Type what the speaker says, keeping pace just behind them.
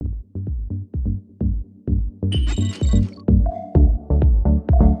Welcome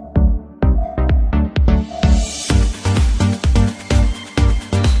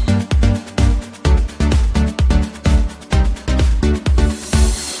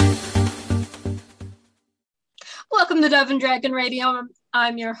to Dove and Dragon Radio.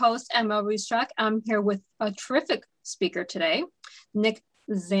 I'm your host, M.L.Ruscsak. I'm here with a terrific speaker today, Nick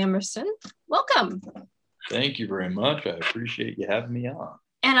Zamucen. Welcome. Thank you very much. I appreciate you having me on.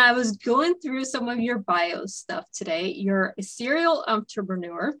 And I was going through some of your bio stuff today. You're a serial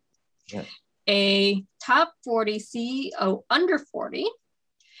entrepreneur, yes, a top 40 CEO under 40,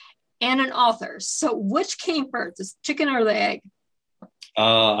 and an author. So which came first, the chicken or the egg?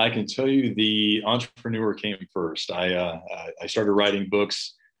 I can tell you the entrepreneur came first. I started writing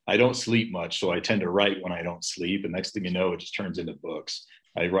books. I don't sleep much, so I tend to write when I don't sleep. And next thing you know, it just turns into books.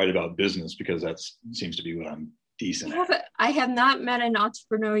 I write about business because that seems to be what I'm decent at. I have not met an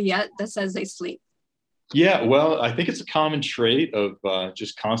entrepreneur yet that says they sleep. Yeah, well, I think it's a common trait of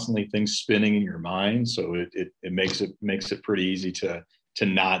just constantly things spinning in your mind. So it makes it pretty easy to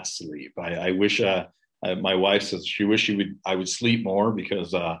not sleep. I wish. My wife says she wished I would sleep more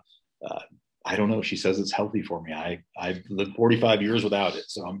because I don't know. She says it's healthy for me. I've lived 45 years without it,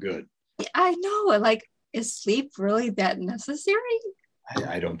 so I'm good. I know. Like, is sleep really that necessary?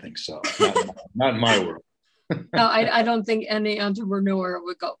 I don't think so. Not in my world. No, I don't think any entrepreneur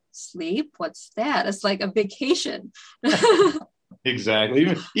would go, sleep? What's that? It's like a vacation.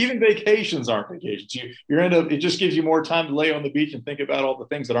 Exactly. Even vacations aren't vacations. You end up, it just gives you more time to lay on the beach and think about all the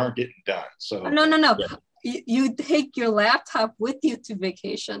things that aren't getting done. So no. Yeah. You take your laptop with you to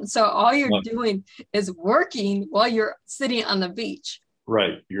vacation. So all you're doing is working while you're sitting on the beach.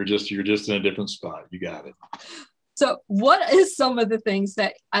 Right. You're just in a different spot. You got it. So what is some of the things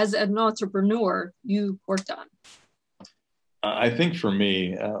that as an entrepreneur you worked on? I think for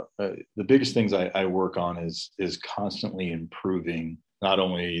me, the biggest things I work on is constantly improving not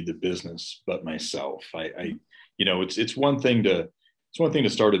only the business but myself. It's one thing to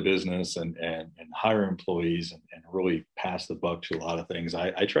start a business and hire employees and really pass the buck to a lot of things.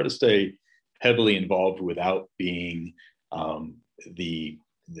 I try to stay heavily involved without being the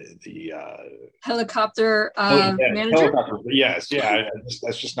helicopter manager. Helicopter, yes, yeah.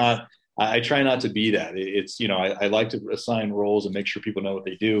 That's just not. I try not to be that. I like to assign roles and make sure people know what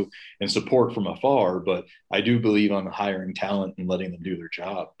they do and support from afar. But I do believe on hiring talent and letting them do their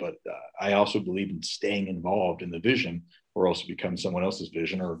job. But I also believe in staying involved in the vision, or else it becomes someone else's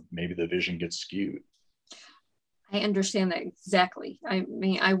vision, or maybe the vision gets skewed. I understand that exactly. I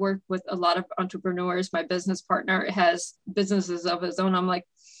mean, I work with a lot of entrepreneurs. My business partner has businesses of his own. I'm like,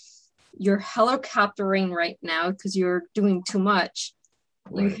 you're helicoptering right now because you're doing too much.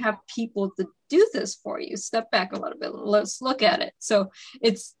 Right. You have people to do this for you. Step back a little bit. Let's look at it. So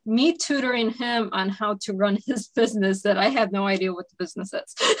it's me tutoring him on how to run his business that I have no idea what the business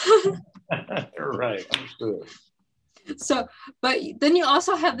is. Right. Understood. So, but then you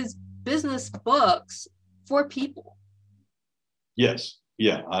also have these business books for people. Yes.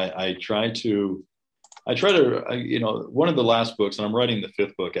 Yeah. I try to, one of the last books, and I'm writing the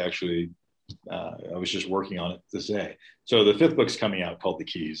fifth book, actually. I was just working on it this day. So the fifth book's coming out called The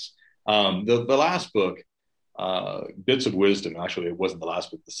Keys. The last book, Bits of Wisdom, actually it wasn't the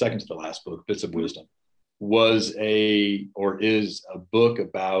last book, the second to the last book, Bits of Wisdom, is a book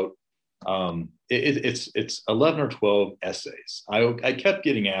about, it's 11 or 12 essays. I kept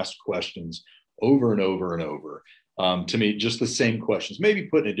getting asked questions over and over and over. To me, just the same questions, maybe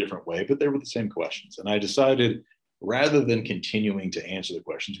put in a different way, but they were the same questions. And I decided, rather than continuing to answer the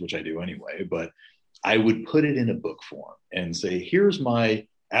questions, which I do anyway, but I would put it in a book form and say, here's my,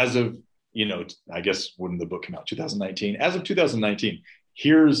 as of, I guess when the book came out, 2019, as of 2019,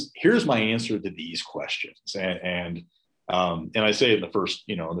 here's my answer to these questions. And I say in the first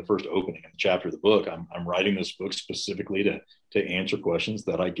opening in the chapter of the book, I'm writing this book specifically to answer questions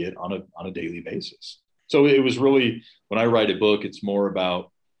that I get on a daily basis. So it was really, when I write a book, it's more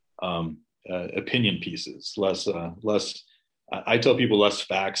about, opinion pieces, less I tell people less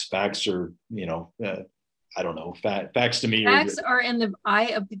facts. Facts are, I don't know, facts to me are in the eye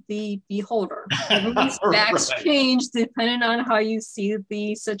of the beholder. Everybody's facts right. Change depending on how you see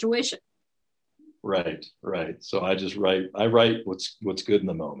the situation. Right. So I write what's good in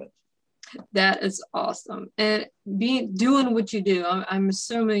the moment. That is awesome. And doing what you do, I'm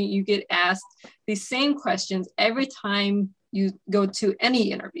assuming you get asked the same questions every time you go to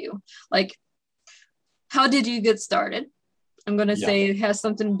any interview. Like, how did you get started? I'm going to say it has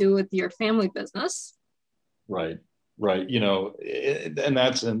something to do with your family business. Right. Yes,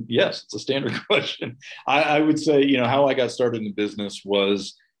 it's a standard question. I would say, how I got started in business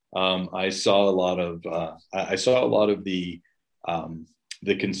was I saw a lot of the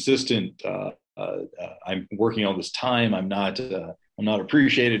consistent. I'm working all this time. I'm not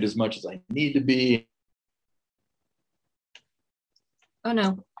appreciated as much as I need to be. Oh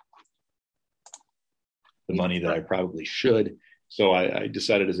no. The money that I probably should. So I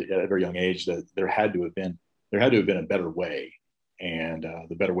decided at a very young age that there had to have been a better way, and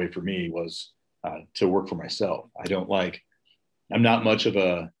the better way for me was to work for myself. I'm not much of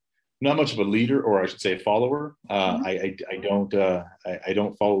a leader, or I should say a follower. I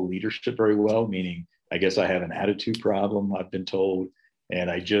don't follow leadership very well, meaning I guess I have an attitude problem, I've been told. And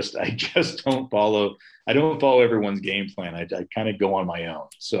I just don't follow everyone's game plan. I kind of go on my own.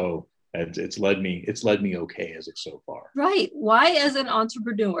 So it's led me okay as it's so far. Right. Why, as an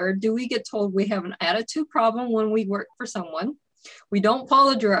entrepreneur, do we get told we have an attitude problem when we work for someone? We don't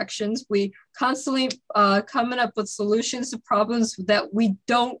follow directions. We constantly coming up with solutions to problems that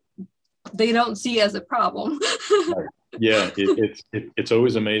they don't see as a problem. Right. Yeah, it's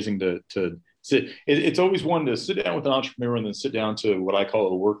always amazing to sit. It's always one to sit down with an entrepreneur and then sit down to what I call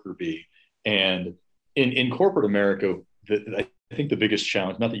a worker bee. And in corporate America, I think the biggest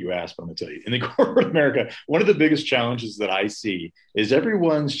challenge, not that you asked, but I'm going to tell you, in the corporate America, one of the biggest challenges that I see is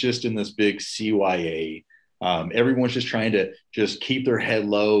everyone's just in this big CYA. Everyone's just trying to just keep their head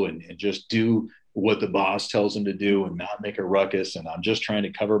low and just do what the boss tells them to do and not make a ruckus. And I'm just trying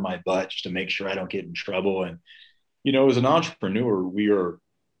to cover my butt just to make sure I don't get in trouble. And, as an entrepreneur, we are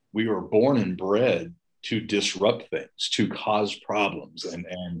born and bred to disrupt things, to cause problems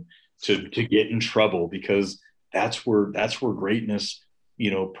and to get in trouble, because that's where greatness,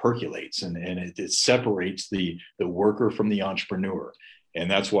 percolates and it separates the worker from the entrepreneur. And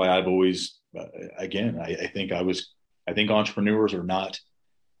that's why I've always, I think entrepreneurs are not,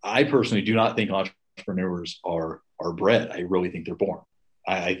 I personally do not think entrepreneurs are bred. I really think they're born.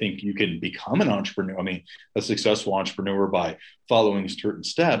 I think you can become an entrepreneur. I mean, a successful entrepreneur by following certain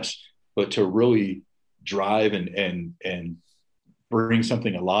steps, but to really drive and bring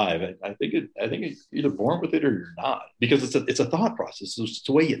something alive, I think you're either born with it or you're not, because it's a thought process. It's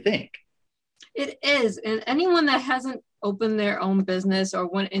the way you think. It is. And anyone that hasn't opened their own business or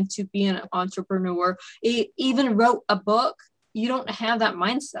went into being an entrepreneur, even wrote a book, you don't have that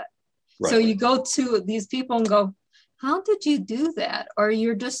mindset. Right. So you go to these people and go, how did you do that? Or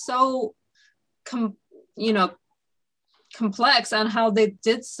you're just so, complex on how they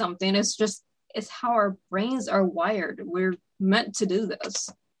did something. It's how our brains are wired. We're meant to do this.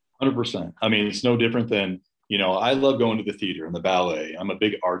 100%. I mean, it's no different than, I love going to the theater and the ballet. I'm a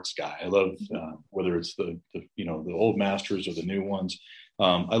big arts guy. I love whether it's the old masters or the new ones.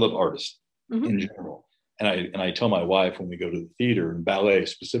 I love artists in general. And I tell my wife when we go to the theater and ballet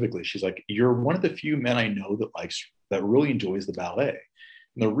specifically, she's like, you're one of the few men I know that really enjoys the ballet.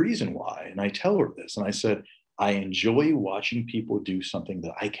 And the reason why, and I tell her this, and I said, I enjoy watching people do something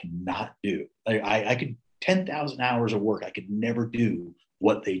that I cannot do. I could 10,000 hours of work. I could never do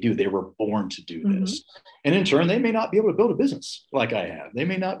what they do. They were born to do this. And in turn, they may not be able to build a business like I have. They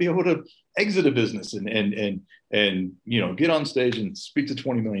may not be able to exit a business and get on stage and speak to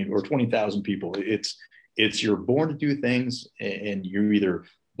 20 million or 20,000 people. It's you're born to do things, and you're either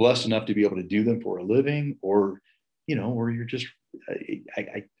blessed enough to be able to do them for a living, or you're just,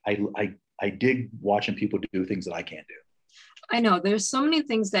 I dig watching people do things that I can't do. I know there's so many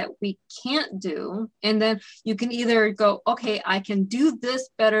things that we can't do. And then you can either go, okay, I can do this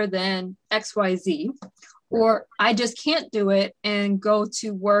better than XYZ, or I just can't do it and go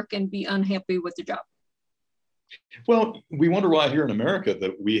to work and be unhappy with the job. Well, we wonder why here in America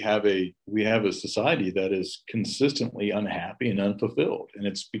that we have a society that is consistently unhappy and unfulfilled. And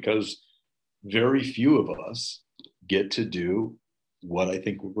it's because very few of us get to do what I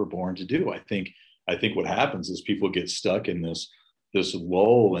think we were born to do. I think what happens is people get stuck in this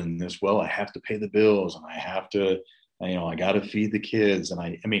lull and this, well, I have to pay the bills and I have to, I got to feed the kids. And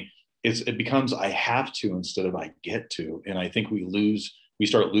I mean, it becomes, I have to instead of I get to. And I think we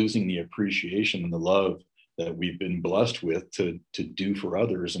start losing the appreciation and the love that we've been blessed with to do for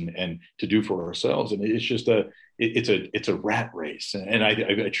others and to do for ourselves. And it's just it's a rat race. And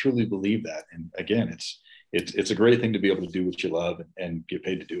I truly believe that. And again, it's a great thing to be able to do what you love and get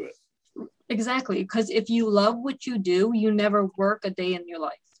paid to do it. Exactly. Because if you love what you do, you never work a day in your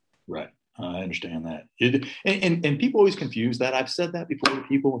life. Right. I understand that. And people always confuse that. I've said that before to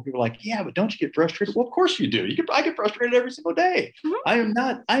people when people are like, yeah, but don't you get frustrated? Well, of course you do. I get frustrated every single day.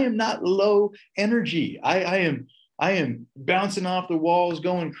 Mm-hmm. I am not low energy. I am bouncing off the walls,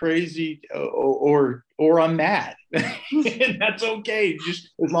 going crazy, or I'm mad. And that's okay.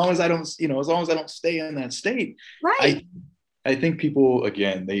 Just as long as I don't stay in that state. Right. I think people,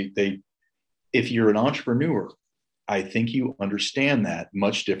 again, if you're an entrepreneur, I think you understand that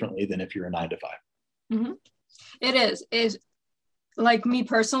much differently than if you're a 9 to 5. Mm-hmm. It is like me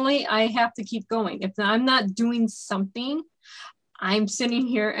personally, I have to keep going. If I'm not doing something, I'm sitting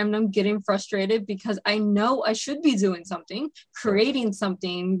here and I'm getting frustrated because I know I should be doing something, creating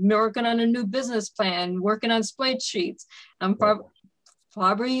something, working on a new business plan, working on spreadsheets. I'm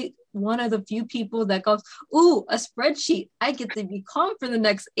probably one of the few people that goes, ooh, a spreadsheet. I get to be calm for the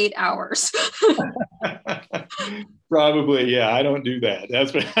next 8 hours. Probably, yeah. I don't do that.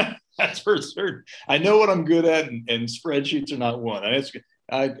 That's for certain. I know what I'm good at, and spreadsheets are not one.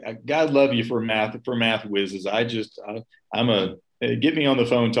 God love you for math whizzes. Get me on the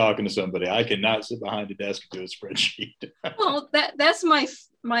phone talking to somebody. I cannot sit behind a desk and do a spreadsheet. Well, that's my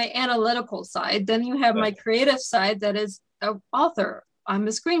analytical side. Then you have my creative side that is an author. I'm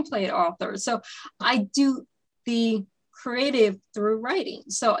a screenplay author. So I do the creative through writing.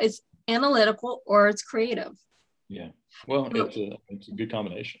 So it's analytical or it's creative. Yeah. Well, it's a good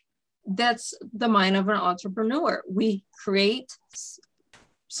combination. That's the mind of an entrepreneur. We create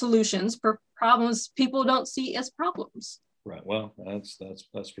solutions for problems people don't see as problems. Right. Well, that's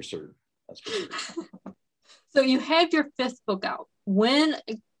for certain. That's for certain. So you have your 5th book out. When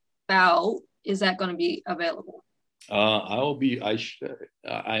about is that going to be available? I'm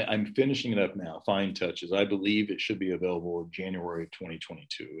finishing it up now. Fine Touches. I believe it should be available in January of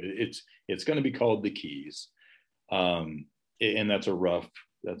 2022. It's going to be called The Keys, and that's a rough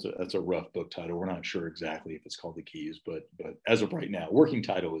book title. We're not sure exactly if it's called The Keys, but as of right now, working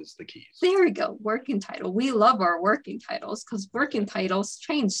title is The Keys. There we go. Working title. We love our working titles because working titles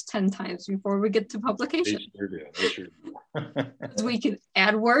change 10 times before we get to publication. They sure do. We can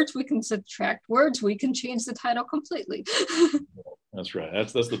add words, we can subtract words, we can change the title completely. That's right.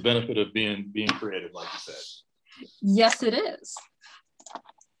 That's the benefit of being creative, like you said. Yes, it is.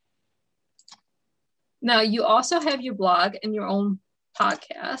 Now, you also have your blog and your own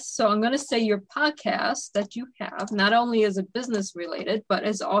podcast. So I'm going to say your podcast that you have not only is a business related, but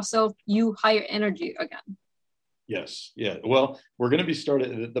is also you higher energy again. Yes. Yeah. Well, we're going to be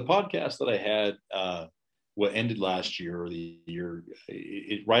started. The podcast that I had, what ended last year or the year,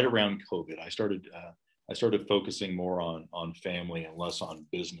 right around COVID, I started focusing more on family and less on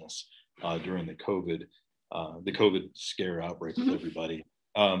business during the COVID scare outbreak with everybody.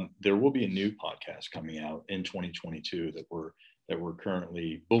 There will be a new podcast coming out in 2022 that we're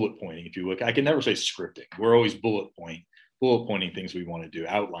currently bullet pointing. If you look, I can never say scripting. We're always bullet pointing things we want to do,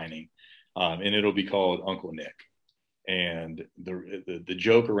 outlining, and it'll be called Uncle Nick. And the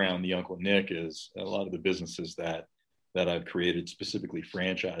joke around the Uncle Nick is a lot of the businesses that I've created, specifically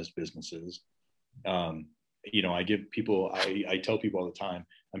franchise businesses. I give people, I tell people all the time,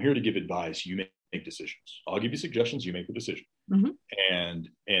 I'm here to give advice. You make decisions. I'll give you suggestions. You make the decision. Mm-hmm. And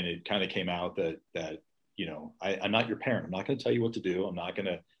it kind of came out that I'm not your parent. I'm not going to tell you what to do. I'm not going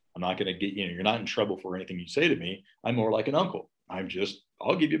to get, you're not in trouble for anything you say to me. I'm more like an uncle. I'll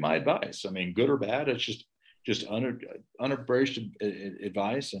give you my advice. I mean, good or bad. It's just unabridged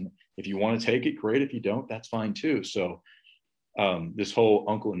advice. And if you want to take it, great. If you don't, that's fine too. So this whole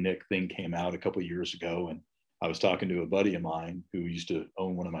Uncle Nick thing came out a couple of years ago. And I was talking to a buddy of mine who used to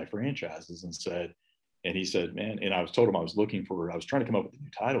own one of my franchises and he said, man, and I told him I was trying to come up with a new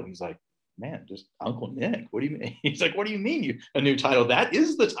title. He's like, man, just Uncle Nick. What do you mean? He's like, what do you mean a new title? That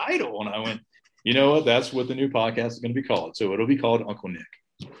is the title. And I went, you know what? That's what the new podcast is going to be called. So it'll be called Uncle Nick.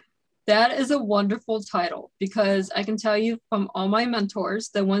 That is a wonderful title because I can tell you from all my mentors,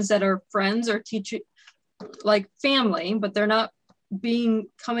 the ones that are friends or teacher, like family, but they're not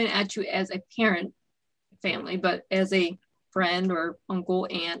coming at you as a parent family, but as a friend or uncle,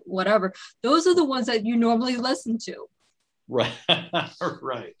 aunt, whatever. Those are the ones that you normally listen to. Right.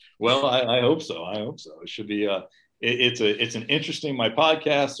 Right. Well, I hope so. It should be it's an interesting, my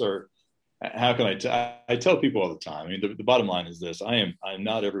podcasts are, how can I tell people all the time. I mean, the bottom line is this: I'm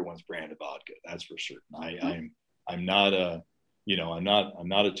not everyone's brand of vodka. That's for certain. I'm not a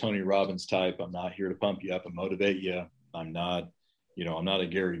Tony Robbins type. I'm not here to pump you up and motivate you. I'm not a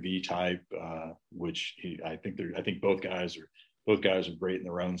Gary V type, which I think both guys are great in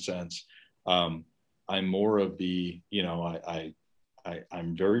their own sense. I'm more of the,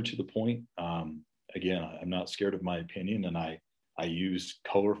 I'm very to the point. Again, I'm not scared of my opinion, and I use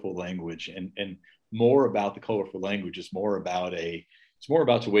colorful language, and more about the colorful language is more about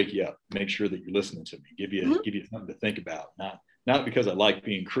to wake you up, make sure that you're listening to me, give you something to think about. Not because I like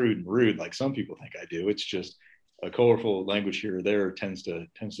being crude and rude like some people think I do. It's just a colorful language here or there tends to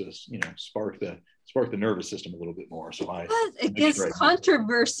spark spark the nervous system a little bit more. So it gives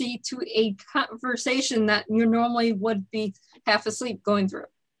controversy to a conversation that you normally would be half asleep going through.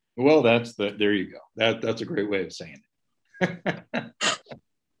 Well, there you go. That's a great way of saying it.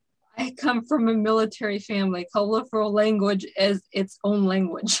 I come from a military family. Colorful language is its own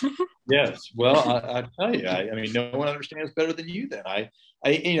language. Yes. Well, I tell you, I mean, no one understands better than you then.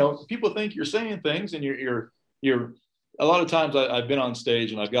 People think you're saying things and you're a lot of times I've been on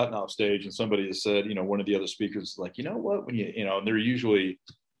stage and I've gotten off stage and somebody has said, one of the other speakers, like, you know what, when and they're usually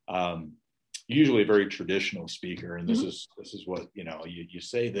a very traditional speaker. And this is what, you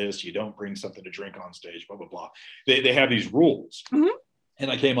say this, you don't bring something to drink on stage, blah, blah, blah. They have these rules. Mm-hmm. And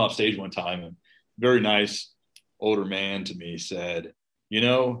I came off stage one time and very nice older man to me said,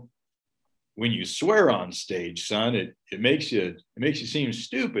 when you swear on stage, son, it makes you seem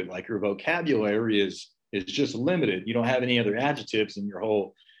stupid. Like your vocabulary is just limited. You don't have any other adjectives in your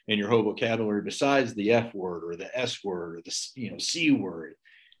whole vocabulary besides the F word or the S word or the C word.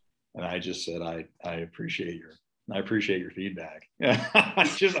 And I just said, I appreciate your feedback.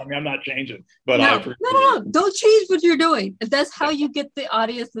 I'm not changing, but no, don't change what you're doing. That's how you get the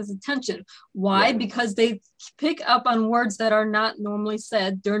audience's attention. Why? Right. Because they pick up on words that are not normally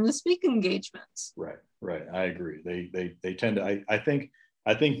said during the speaking engagements. Right. I agree. They tend to. I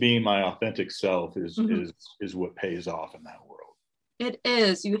think being my authentic self is what pays off in that world. It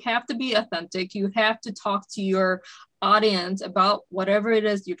is. You have to be authentic. You have to talk to your audience about whatever it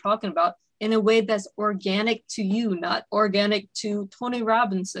is you're talking about in a way that's organic to you, not organic to Tony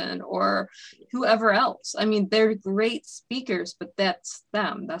Robinson or whoever else. I mean, they're great speakers, but that's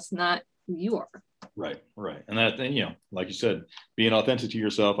them. That's not who you are. Right. And that, like you said, being authentic to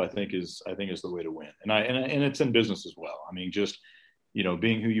yourself, I think is the way to win. And it's in business as well. I mean, just,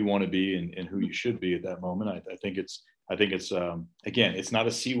 being who you want to be and who you should be at that moment. I think it's again, it's not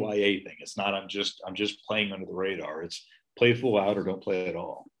a CYA thing. It's not, I'm just playing under the radar. It's play full out or don't play at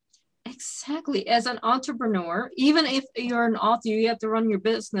all. Exactly. As an entrepreneur, even if you're an author, you have to run your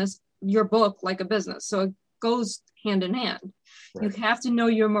book like a business. So it goes hand in hand. Right. You have to know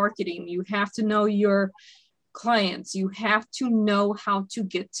your marketing. You have to know your clients. You have to know how to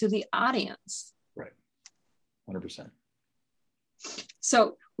get to the audience. Right. 100%.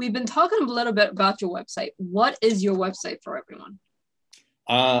 So we've been talking a little bit about your website. What is your website for everyone?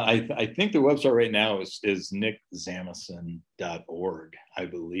 I think the website right now is nickzamucen.org, I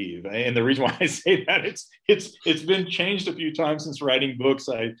believe. And the reason why I say that, it's been changed a few times since writing books.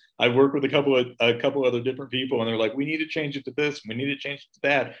 I work with a couple other different people, and they're like, we need to change it to this, we need to change it to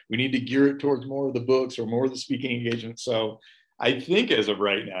that, we need to gear it towards more of the books or more of the speaking engagements. So I think as of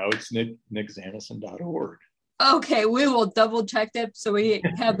right now, it's nickzamucen.org. Okay, we will double check that so we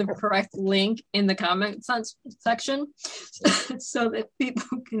have the correct link in the comment section so that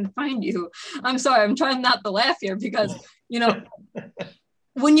people can find you. I'm sorry, I'm trying not to laugh here because,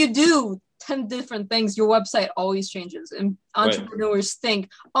 when you do 10 different things, your website always changes. And entrepreneurs think,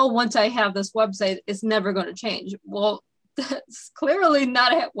 once I have this website, it's never going to change. Well, that's clearly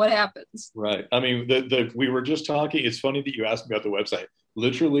not what happens. Right. I mean, we were just talking. It's funny that you asked me about the website.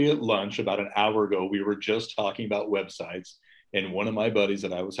 Literally at lunch about an hour ago, we were just talking about websites. And one of my buddies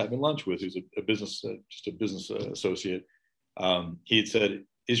that I was having lunch with, who's a business associate, he had said,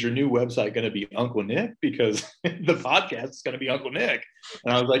 is your new website going to be Uncle Nick? Because the podcast is going to be Uncle Nick.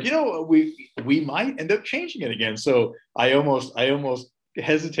 And I was like, we might end up changing it again. So I almost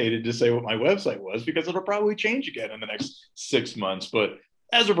hesitated to say what my website was because it'll probably change again in the next 6 months. But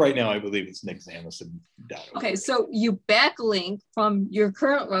as of right now, I believe it's nickzamucen.org. Okay, so you backlink from your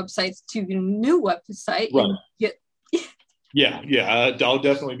current websites to your new website. Right. Yeah, I'll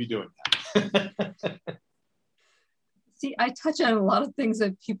definitely be doing that. See, I touch on a lot of things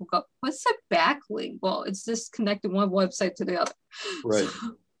that people go, what's a backlink? Well, it's just connecting one website to the other. Right.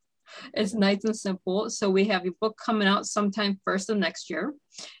 So it's nice and simple. So we have your book coming out sometime first of next year.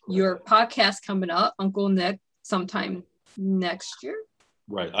 Right. Your podcast coming up, Uncle Nick, sometime next year.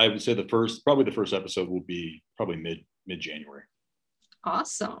 Right. I would say the first episode will be probably mid-January.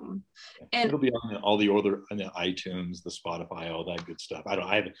 Awesome. And it'll be on all the other, on the iTunes, the Spotify, all that good stuff.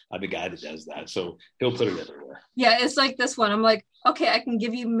 I'm a guy that does that, so he'll put it everywhere. Yeah, it's like this one. I'm like, okay, I can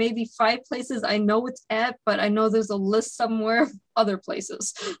give you maybe 5 places I know it's at, but I know there's a list somewhere of other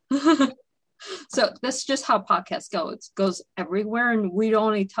places. So that's just how podcasts go. It goes everywhere, and we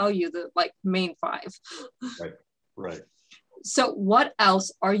only tell you the main 5. Right. So what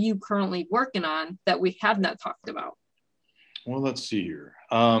else are you currently working on that we have not talked about? Well, let's see here.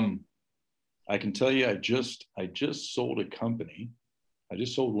 I can tell you, I just sold a company. I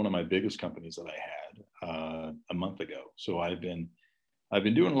just sold one of my biggest companies that I had a month ago. So I've been I've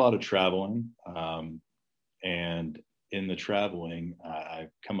been doing a lot of traveling, and in the traveling, I've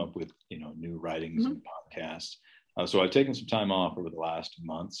come up with new writings and podcasts. So I've taken some time off over the last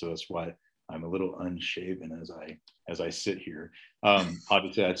month, so that's why I'm a little unshaven as I sit here.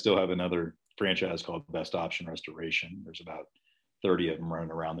 Obviously, I still have another franchise called Best Option Restoration. There's about 30 of them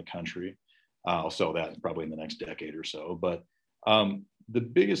running around the country. I'll sell that probably in the next decade or so. But the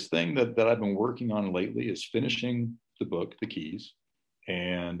biggest thing that I've been working on lately is finishing the book, The Keys,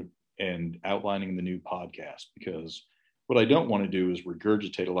 and outlining the new podcast, because what I don't want to do is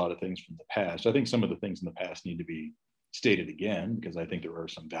regurgitate a lot of things from the past. I think some of the things in the past need to be stated again, because I think there are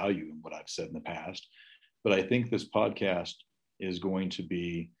some value in what I've said in the past. But I think this podcast is going to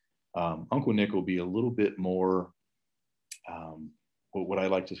be, Uncle Nick will be a little bit more, what I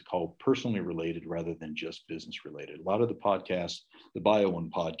like to call personally related rather than just business related. A lot of the podcasts, the Bio One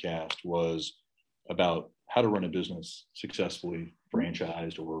podcast was about how to run a business successfully,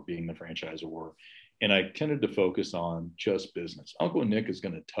 franchised or being the franchisor. And I tended to focus on just business. Uncle Nick is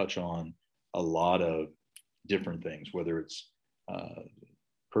going to touch on a lot of different things, whether it's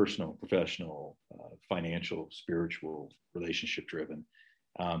personal, professional, financial, spiritual, relationship driven.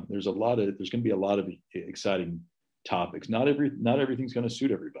 There's going to be a lot of exciting topics. Not everything's going to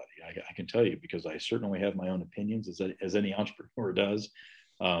suit everybody. I can tell you, because I certainly have my own opinions, as any entrepreneur does.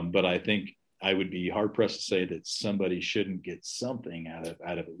 But I think I would be hard pressed to say that somebody shouldn't get something out of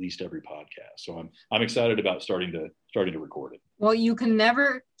at least every podcast. So I'm excited about starting to record it. Well, you can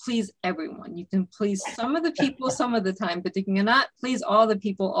never please everyone. You can please some of the people some of the time, but you cannot please all the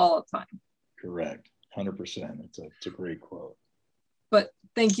people all the time. Correct. 100%. It's a great quote. But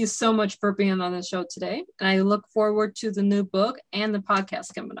thank you so much for being on the show today. And I look forward to the new book and the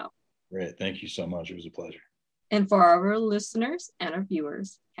podcast coming up. Great. Thank you so much. It was a pleasure. And for our listeners and our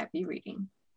viewers, happy reading.